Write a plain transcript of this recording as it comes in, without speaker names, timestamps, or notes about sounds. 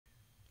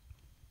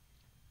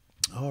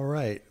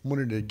tonight. I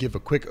wanted to give a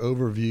quick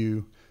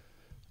overview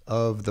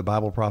of the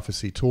Bible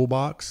Prophecy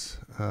Toolbox.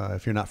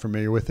 If you're not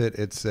familiar with it,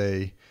 it's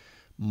a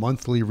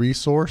monthly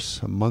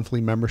resource, a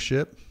monthly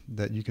membership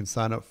that you can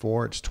sign up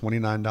for. It's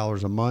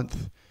 $29 a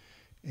month.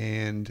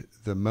 And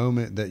the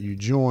moment that you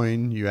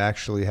join, you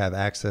actually have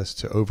access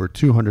to over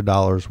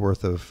 $200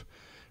 worth of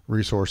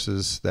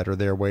resources that are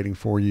there waiting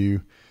for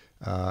you.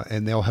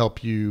 And they'll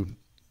help you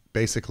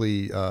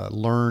basically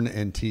learn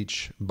and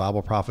teach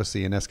Bible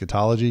prophecy and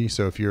eschatology.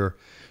 So if you're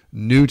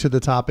new to the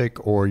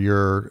topic, or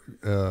you're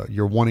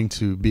wanting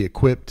to be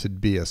equipped to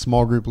be a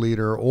small group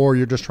leader, or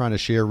you're just trying to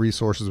share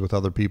resources with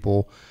other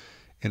people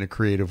in a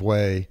creative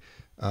way,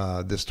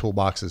 this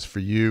toolbox is for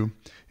you.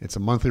 It's a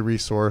monthly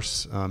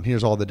resource.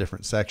 Here's all the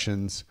different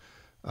sections.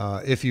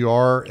 If you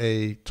are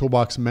a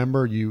Toolbox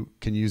member, you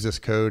can use this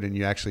code and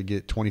you actually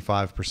get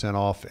 25%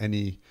 off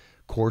any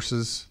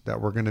courses that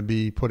we're going to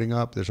be putting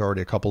up. There's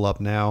already a couple up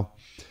now,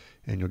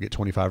 and you'll get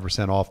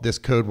 25% off. This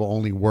code will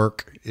only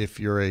work if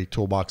you're a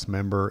Toolbox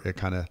member. It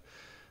kind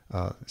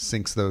of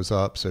syncs those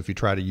up. So if you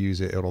try to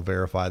use it, it'll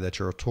verify that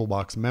you're a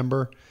Toolbox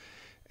member.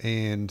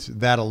 And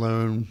that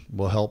alone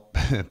will help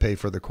pay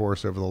for the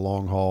course over the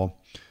long haul.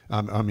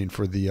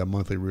 For the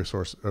monthly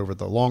resource over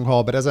the long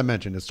haul. But as I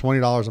mentioned, it's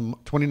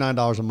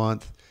 $29 a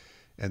month.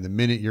 And the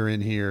minute you're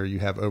in here, you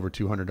have over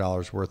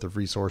 $200 worth of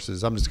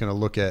resources. I'm just going to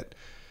look at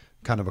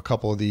kind of a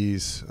couple of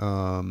these.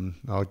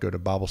 I'll go to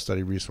Bible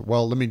study resource.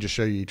 Well, let me just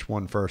show you each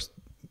one first.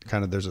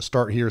 There's a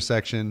start here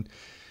section.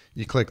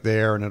 You click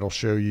there and it'll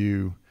show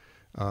you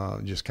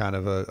just kind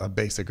of a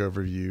basic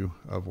overview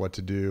of what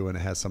to do. And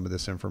it has some of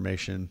this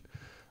information.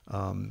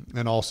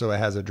 And also it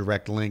has a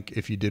direct link.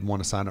 If you did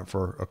want to sign up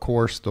for a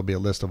course, there'll be a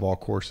list of all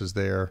courses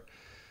there.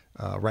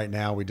 Right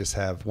now we just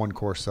have one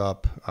course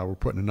up. We're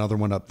putting another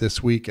one up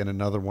this week and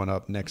another one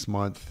up next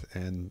month,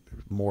 and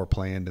more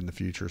planned in the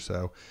future.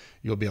 So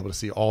you'll be able to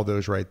see all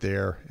those right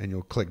there, and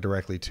you'll click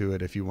directly to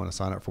it if you want to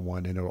sign up for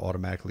one, and it'll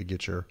automatically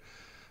get your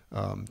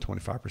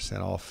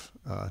 25% off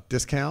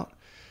discount.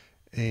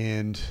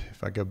 And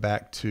if I go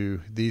back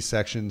to these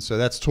sections, so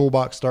that's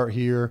Toolbox Start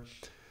here.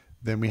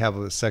 Then we have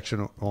a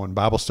section on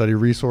Bible study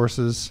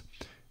resources.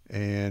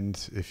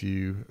 And if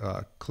you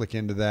click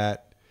into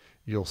that,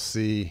 you'll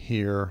see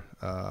here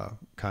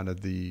kind of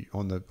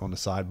on the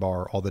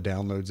sidebar, all the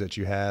downloads that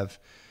you have.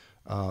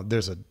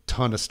 There's a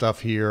ton of stuff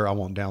here. I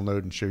won't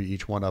download and show you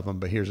each one of them,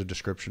 but here's a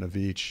description of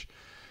each.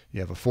 You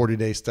have a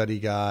 40-day study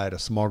guide, a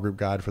small group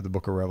guide for the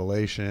book of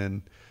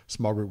Revelation,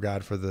 small group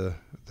guide for the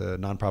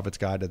Nonprofit's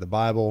Guide to the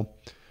Bible,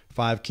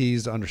 5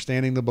 keys to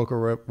understanding the book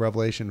of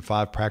Revelation,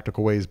 5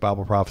 practical ways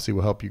Bible prophecy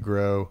will help you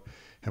grow,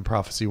 and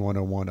Prophecy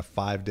 101, a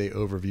 5-day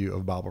overview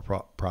of Bible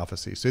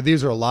prophecy. So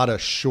these are a lot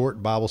of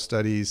short Bible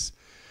studies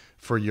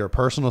for your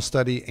personal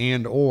study,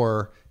 and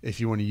or if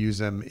you want to use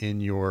them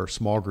in your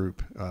small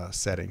group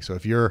setting. So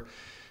if you're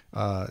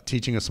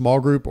teaching a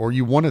small group, or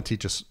you want to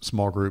teach a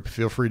small group,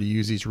 feel free to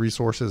use these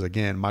resources.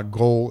 Again, my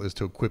goal is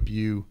to equip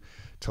you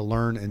to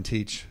learn and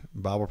teach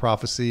Bible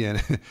prophecy.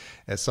 And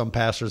as some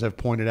pastors have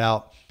pointed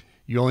out,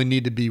 you only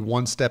need to be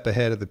one step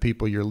ahead of the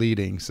people you're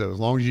leading. So as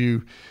long as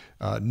you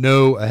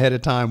know ahead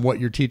of time what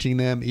you're teaching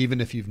them, even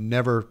if you've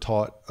never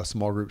taught a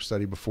small group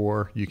study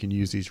before, you can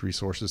use these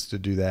resources to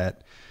do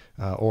that.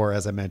 Or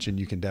as I mentioned,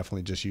 you can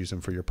definitely just use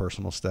them for your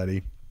personal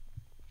study.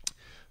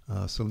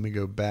 So let me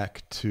go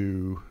back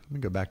to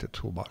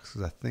Toolbox,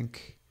 because I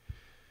think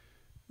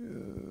there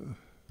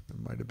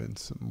might have been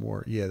some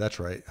more. Yeah, that's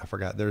right. I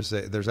forgot.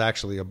 There's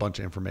actually a bunch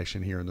of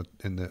information here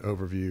in the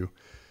overview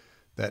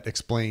that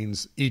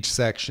explains each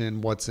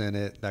section, what's in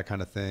it, that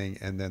kind of thing.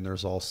 And then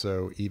there's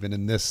also, even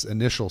in this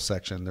initial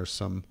section, there's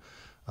some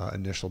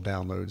initial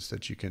downloads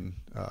that you can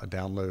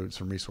download,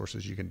 some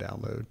resources you can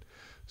download.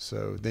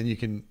 So then you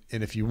can,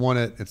 and if you want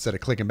it, instead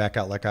of clicking back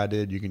out like I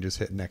did, you can just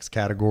hit next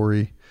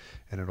category,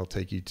 and it'll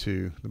take you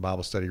to the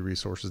Bible study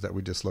resources that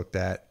we just looked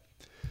at.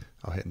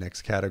 I'll hit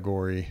next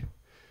category.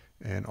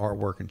 And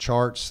artwork and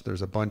charts.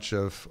 There's a bunch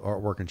of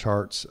artwork and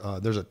charts.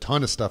 There's a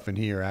ton of stuff in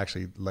here,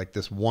 actually. Like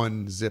this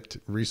one zipped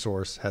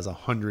resource has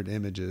 100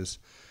 images.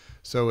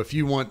 So if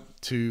you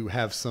want to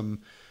have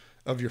some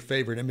of your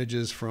favorite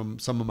images from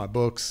some of my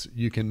books,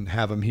 you can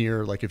have them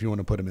here. Like if you want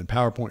to put them in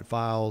PowerPoint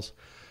files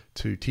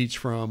to teach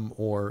from,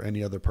 or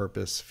any other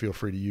purpose, feel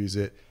free to use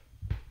it.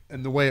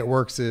 And the way it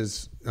works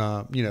is,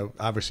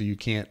 obviously you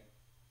can't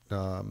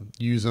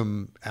use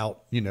them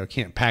out,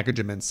 can't package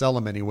them and sell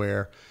them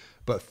anywhere.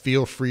 But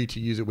feel free to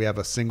use it. We have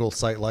a single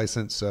site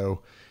license,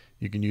 so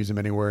you can use them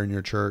anywhere in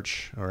your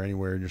church or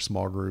anywhere in your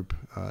small group,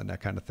 and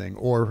that kind of thing.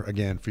 Or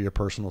again, for your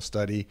personal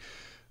study.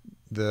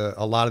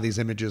 A lot of these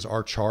images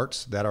are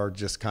charts that are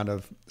just kind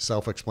of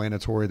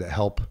self-explanatory, that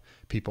help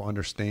people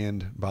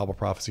understand Bible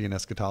prophecy and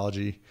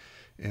eschatology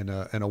in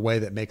a way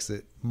that makes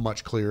it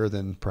much clearer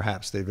than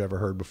perhaps they've ever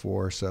heard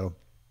before. So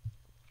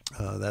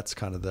that's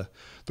kind of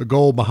the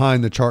goal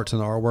behind the charts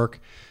and the artwork.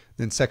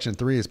 Then section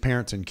 3 is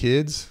parents and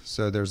kids.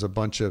 So there's a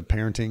bunch of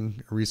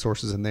parenting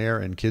resources in there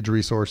and kids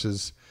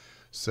resources.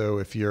 So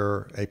if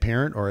you're a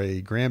parent or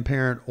a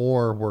grandparent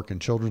or work in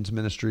children's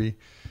ministry,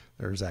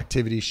 There's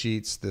activity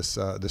sheets. The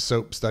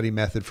SOAP study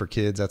method for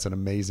kids. That's an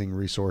amazing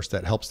resource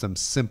that helps them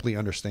simply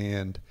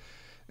understand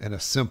in a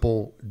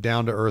simple,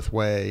 down-to-earth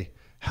way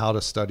how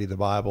to study the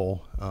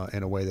Bible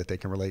in a way that they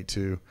can relate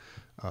to.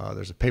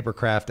 There's a paper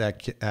craft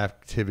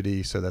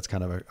activity. So that's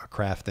kind of a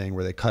craft thing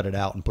where they cut it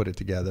out and put it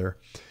together.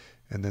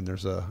 And then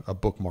there's a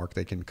bookmark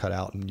they can cut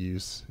out and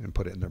use and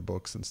put it in their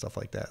books and stuff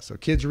like that. So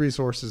kids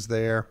resources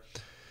there.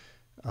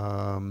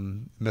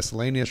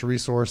 Miscellaneous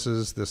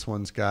resources. This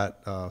one's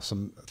got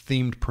some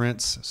themed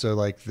prints. So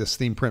like this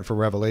theme print for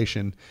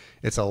Revelation,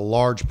 it's a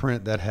large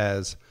print that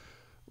has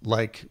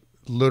like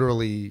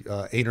literally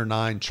 8 or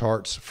 9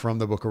 charts from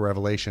the book of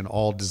Revelation,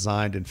 all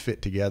designed and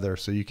fit together.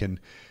 So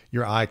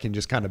your eye can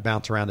just kind of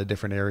bounce around to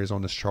different areas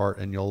on this chart,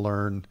 and you'll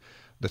learn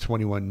the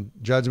 21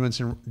 judgments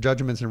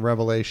in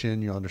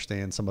Revelation. You'll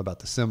understand some about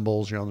the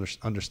symbols. You'll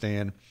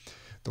understand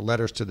the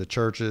letters to the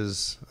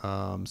churches.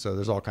 So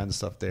there's all kinds of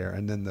stuff there.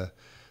 And then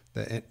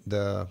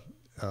the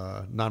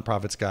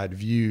Nonprofits Guide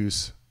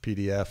Views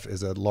PDF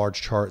is a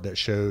large chart that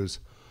shows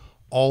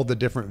all the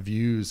different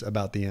views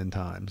about the end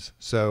times.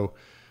 So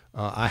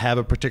I have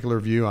a particular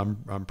view.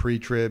 I'm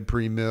pre-trib,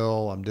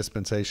 pre-mill, I'm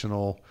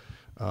dispensational.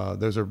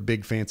 Those are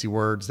big fancy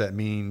words. That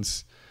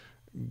means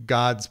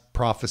God's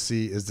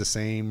prophecy is the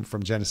same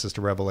from Genesis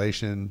to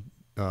Revelation.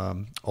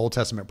 Old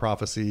Testament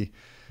prophecy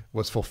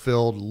was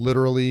fulfilled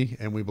literally,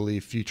 and we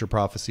believe future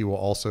prophecy will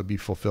also be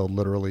fulfilled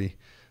literally.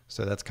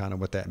 So that's kind of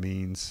what that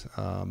means.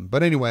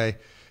 But anyway,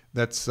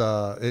 that's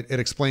it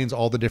explains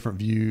all the different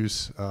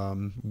views.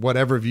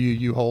 Whatever view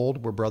you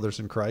hold, we're brothers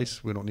in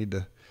Christ. We don't need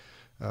to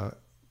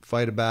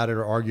fight about it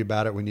or argue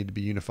about it. We need to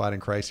be unified in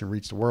Christ and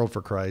reach the world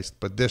for Christ.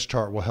 But this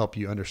chart will help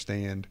you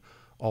understand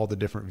all the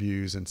different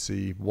views and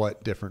see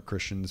what different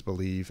Christians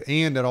believe.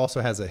 And it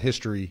also has a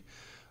history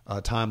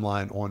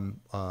timeline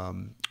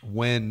on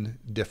when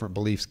different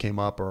beliefs came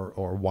up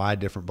or why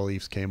different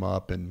beliefs came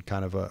up, and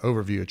kind of an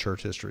overview of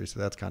church history. So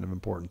that's kind of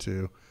important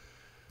too.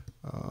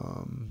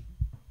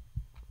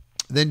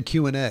 Then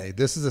Q&A.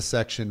 This is a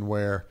section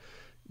where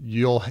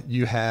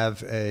you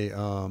have a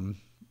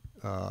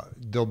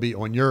there'll be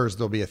on yours,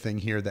 there'll be a thing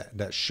here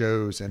that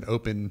shows an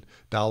open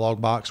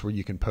dialog box where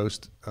you can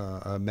post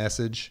a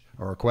message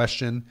or a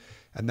question,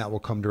 and that will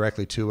come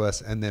directly to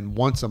us. And then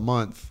once a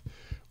month,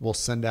 we'll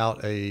send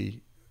out a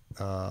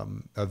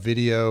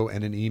video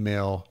and an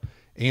email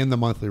and the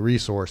monthly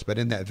resource. But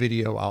in that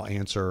video, I'll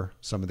answer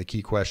some of the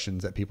key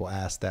questions that people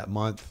asked that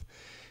month.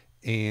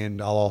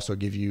 And I'll also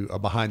give you a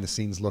behind the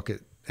scenes look at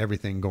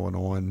everything going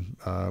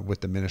on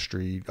with the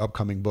ministry,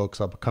 upcoming books,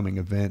 upcoming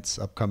events,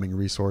 upcoming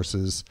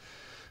resources,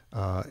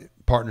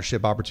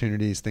 partnership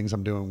opportunities, things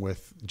I'm doing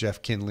with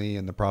Jeff Kinley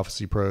and the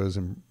Prophecy Pros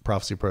and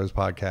Prophecy Pros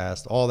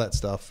podcast. All that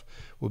stuff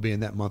will be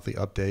in that monthly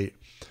update.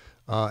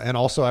 And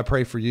also I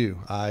pray for you.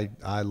 I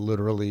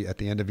literally at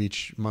the end of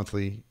each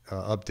monthly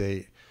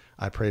update,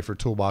 I pray for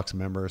Toolbox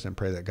members and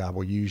pray that God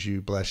will use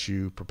you, bless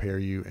you, prepare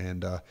you,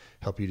 and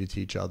help you to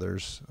teach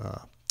others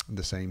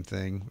the same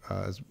thing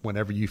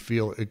whenever you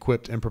feel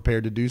equipped and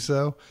prepared to do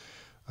so.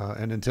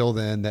 And until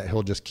then, that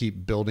he'll just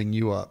keep building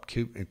you up,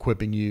 keep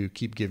equipping you,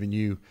 keep giving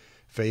you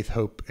faith,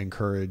 hope, and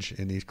courage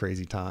in these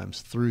crazy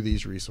times through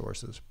these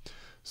resources.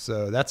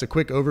 So that's a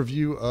quick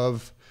overview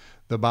of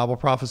the Bible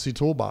Prophecy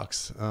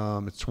Toolbox. It's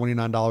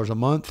 $29 a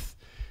month.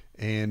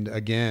 And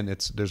again,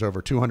 there's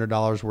over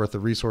 $200 worth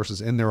of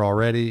resources in there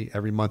already.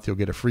 Every month you'll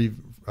get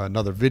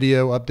another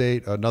video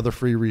update, another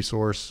free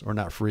resource, or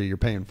not free, you're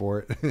paying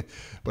for it,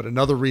 but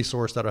another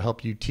resource that'll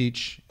help you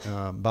teach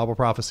Bible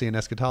prophecy and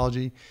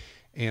eschatology,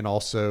 and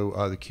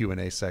also the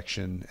Q&A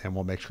section, and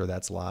we'll make sure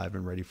that's live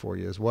and ready for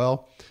you as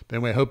well. But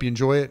anyway, I hope you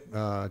enjoy it.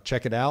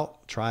 Check it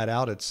out. Try it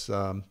out. It's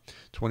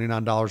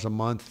 $29 a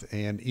month,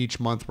 and each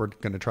month we're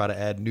going to try to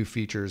add new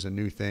features and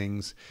new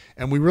things.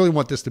 And we really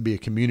want this to be a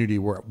community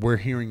where we're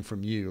hearing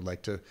from you,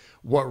 like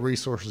what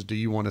resources do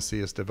you want to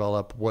see us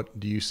develop? What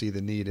do you see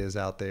the need is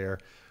out there?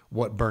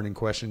 What burning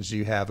questions do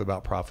you have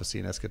about prophecy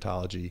and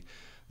eschatology?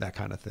 That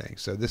kind of thing.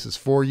 So this is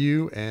for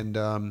you, and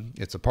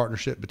it's a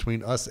partnership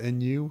between us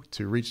and you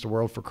to reach the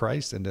world for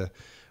Christ and to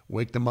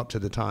wake them up to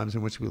the times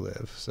in which we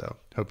live. So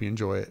hope you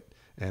enjoy it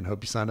and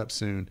hope you sign up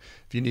soon.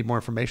 If you need more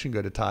information,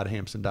 go to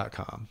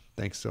toddhampson.com.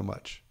 Thanks so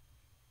much.